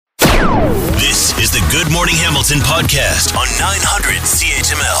This is the Good Morning Hamilton podcast on 900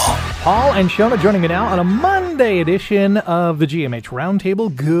 CHML. Paul and Shona joining me now on a Monday edition of the GMH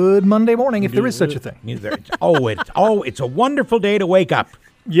Roundtable. Good Monday morning, if there is such a thing. It's a wonderful day to wake up.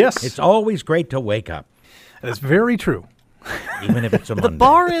 Yes. It's always great to wake up. That's very true. Even if it's a Monday. The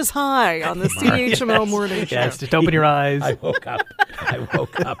bar is high on the CHML morning show. Yes, just open your eyes. I woke up.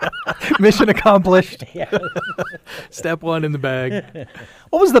 Mission accomplished. Yeah. Step one in the bag.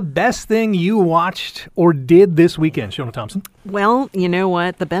 What was the best thing you watched or did this weekend, Shona Thompson? Well, you know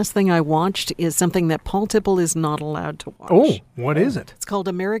what? The best thing I watched is something that Paul Tipple is not allowed to watch. Oh, what is it? It's called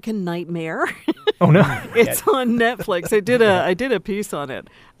American Nightmare. Oh, no. It's on Netflix. I did a piece on it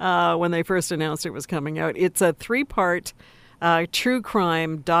when they first announced it was coming out. It's a 3-part true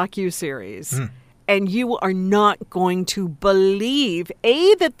crime docuseries. And you are not going to believe,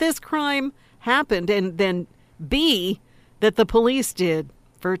 A, that this crime happened, and then B, that the police did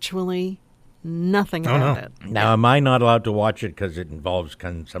virtually nothing about it. Now, am I not allowed to watch it because it involves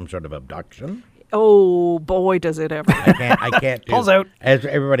some sort of abduction? Oh, boy, does it ever. I can't do. Pulls out. As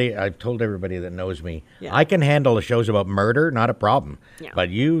everybody, I've told everybody that knows me, Yeah. I can handle the shows about murder, not a problem. Yeah. But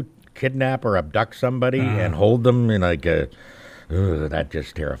you kidnap or abduct somebody and hold them in like a, that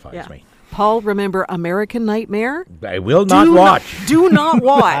just terrifies me. Paul, remember American Nightmare? I will not watch. Do not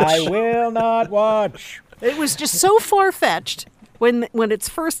watch. I will not watch. It was just so far-fetched when it's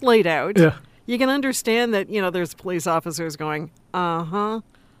first laid out. Yeah. You can understand that, there's police officers going, but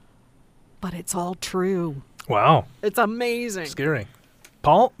it's all true. Wow. It's amazing. Scary.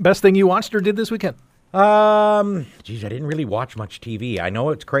 Paul, best thing you watched or did this weekend? Geez, I didn't really watch much TV. I know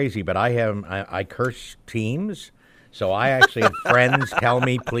it's crazy, but I curse teams. So I actually have friends tell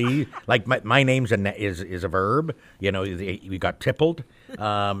me, please, like my name's is a verb. We got tippled.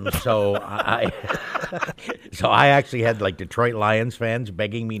 So I actually had like Detroit Lions fans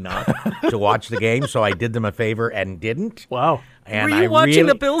begging me not to watch the game. So I did them a favor and didn't. Wow. And Were you watching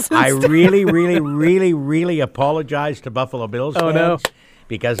the Bills I instead? really apologized to Buffalo Bills fans. Oh, no.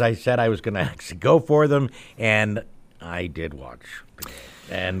 Because I said I was going to actually go for them, and I did watch the game.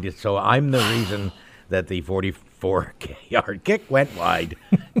 And so I'm the reason that the 44-yard kick went wide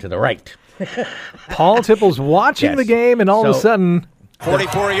to the right. Paul Tipple's watching Yes. the game, and all of a So- sudden,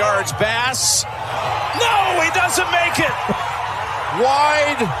 44 yards, Bass. No, he doesn't make it.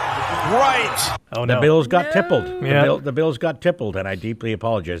 Wide right. oh no. The Bills got tippled. Yeah. The Bills got tippled, and I deeply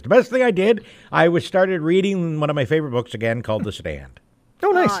apologize. The best thing I did, I started reading one of my favorite books again called The Stand. Oh,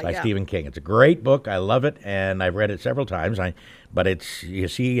 nice. By Stephen King. It's a great book. I love it, and I've read it several times. But it's you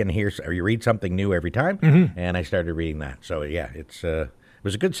see and hear, or you read something new every time, and I started reading that. So yeah, it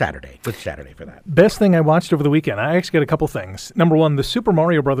was a good Saturday. Good Saturday for that. Best thing I watched over the weekend. I actually got a couple things. Number one, the Super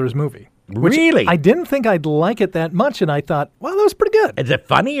Mario Brothers movie. Which Really? I didn't think I'd like it that much, and I thought, well, that was pretty good. Is it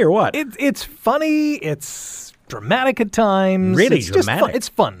funny or what? It's funny. It's dramatic at times. Really it's just dramatic? fun. It's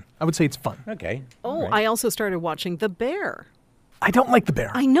fun. I would say it's fun. Okay. Oh, I also started watching The Bear. I don't like The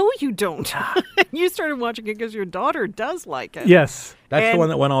Bear. I know you don't. You started watching it because your daughter does like it. Yes. That's the And- one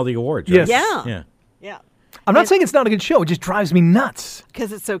that won all the awards. Yes. Right? Yeah. Yeah. Yeah. I'm not saying it's not a good show. It just drives me nuts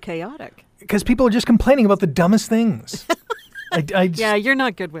Because it's so chaotic. because people are just complaining about the dumbest things. I just, Yeah, you're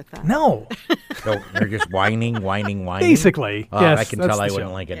not good with that. No. So they're just whining. Basically, yes. I can that's tell the I show.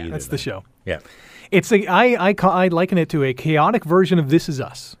 wouldn't like it either. That's the then. show. Yeah. It's I liken it to a chaotic version of This Is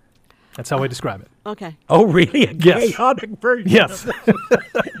Us. That's how I describe it. Okay. Oh, really? A Yes. chaotic version. Yes.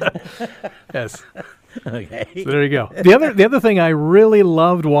 Yes. Okay. So there you go. The other thing I really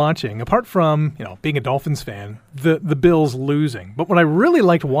loved watching, apart from being a Dolphins fan, the Bills losing, but what I really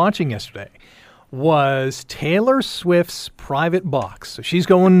liked watching yesterday was Taylor Swift's private box. So she's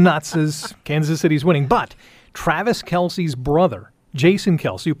going nuts as Kansas City's winning, but Travis Kelce's brother, Jason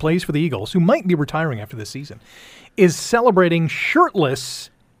Kelce, who plays for the Eagles, who might be retiring after this season, is celebrating shirtless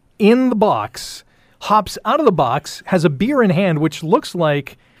in the box, hops out of the box, has a beer in hand, which looks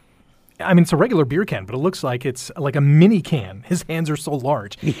like, it's a regular beer can, but it looks like it's like a mini can. His hands are so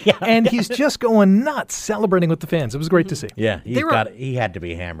large. Yeah. And he's just going nuts celebrating with the fans. It was great to see. Yeah, he had to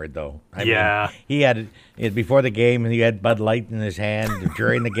be hammered, though. I Yeah. mean, he had before the game, he had Bud Light in his hand.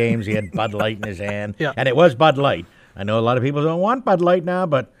 During the games, he had Bud Light in his hand. Yeah. And it was Bud Light. I know a lot of people don't want Bud Light now,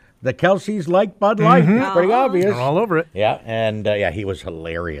 but the Kelce's like Bud Light. It's pretty obvious. They're all over it. Yeah, and he was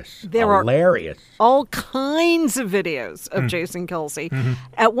hilarious. There are- hilarious. All kinds of videos of Jason Kelce.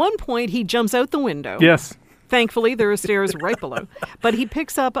 At one point, he jumps out the window. Yes. Thankfully, there are stairs right below. But he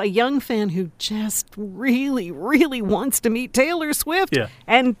picks up a young fan who just really, really wants to meet Taylor Swift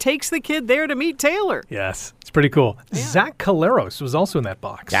and takes the kid there to meet Taylor. Yes. It's pretty cool. Zach Caleros was also in that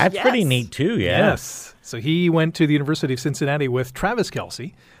box. That's pretty Yes. neat, too, yeah. Yes. So he went to the University of Cincinnati with Travis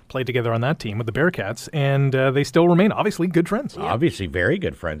Kelce, played together on that team with the Bearcats, and they still remain, obviously, good friends. Obviously, very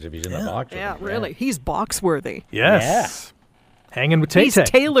good friends if he's in the box. Yeah, really. He's box-worthy. Yes. Hanging with Tay He's Tay.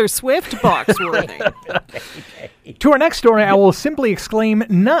 Taylor Swift box-worthy. To our next story, I will simply exclaim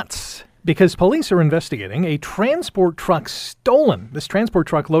nuts, because police are investigating a transport truck stolen. This transport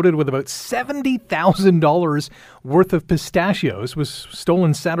truck loaded with about $70,000 worth of pistachios was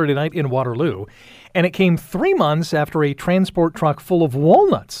stolen Saturday night in Waterloo. And it came 3 months after a transport truck full of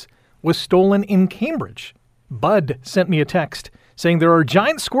walnuts was stolen in Cambridge. Bud sent me a text saying there are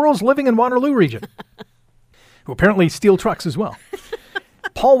giant squirrels living in Waterloo region who apparently steal trucks as well.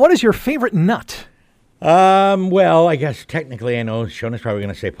 Paul, what is your favorite nut? Well, I guess technically, I know Shona's probably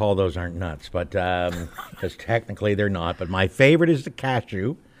going to say, Paul, those aren't nuts, but because technically they're not. But my favorite is the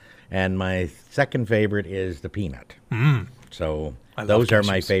cashew, and my second favorite is the peanut. So those are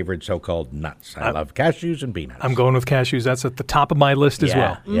my favorite so-called nuts. I love cashews and peanuts. I'm going with cashews. That's at the top of my list as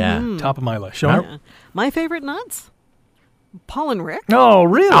well. Yeah. Top of my list. Shona? Yeah. My favorite nuts? Paul and Rick. Oh,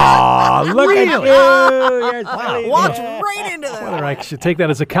 really? Oh, look at you. You're silly. Walked right into that. Whether I should take that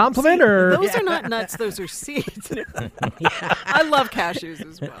as a compliment or... Those are not nuts, those are seeds. I love cashews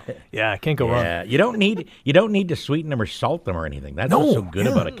as well. Yeah, can't go wrong. Yeah, you don't need to sweeten them or salt them or anything. That's what's so good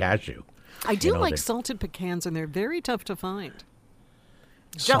about a cashew. I do like they're- salted pecans, and they're very tough to find.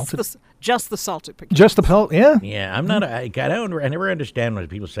 Salted- Just the salted pecans. Just the pelt, yeah. Yeah, I'm not. I never understand when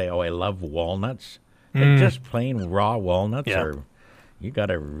people say, "Oh, I love walnuts." They're just plain raw walnuts, Yeah. or you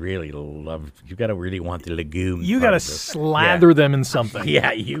gotta really want the legumes. You got to slather them in something.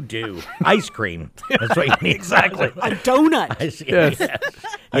 Yeah, you do. Ice cream. That's what you need. Exactly. A donut. Yes.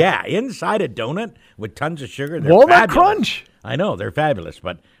 Yeah, inside a donut with tons of sugar. They're Walnut fabulous. crunch. I know they're fabulous,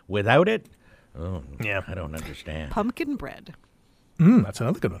 but without it, Yeah. I don't understand. Pumpkin bread. That's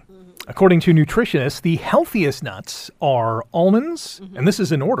another good one. According to nutritionists, the healthiest nuts are almonds, and this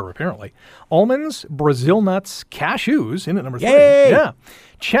is in order apparently. Almonds, Brazil nuts, cashews, in at number 3. Yay! Yeah.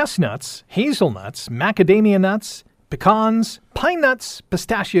 Chestnuts, hazelnuts, macadamia nuts, pecans, pine nuts,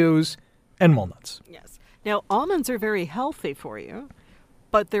 pistachios, and walnuts. Yes. Now, almonds are very healthy for you,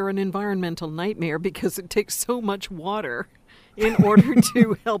 but they're an environmental nightmare because it takes so much water in order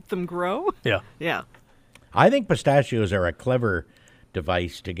to help them grow. Yeah. Yeah. I think pistachios are a clever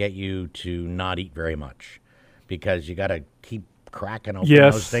device to get you to not eat very much, because you got to keep cracking open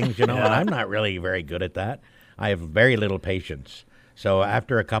Yes. those things, and I'm not really very good at that. I have very little patience. So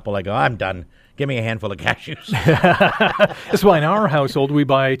after a couple, I go, I'm done. Give me a handful of cashews. That's why in our household we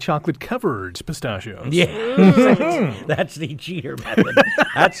buy chocolate-covered pistachios. Yeah, that's the cheater method.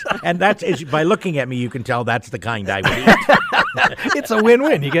 That's by looking at me, you can tell that's the kind I would eat. It's a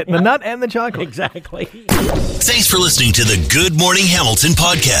win-win. You get the nut and the chocolate. Exactly. Thanks for listening to the Good Morning Hamilton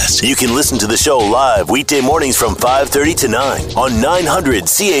podcast. You can listen to the show live weekday mornings from 5:30 to 9 on 900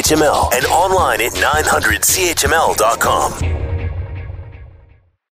 CHML and online at 900CHML.com.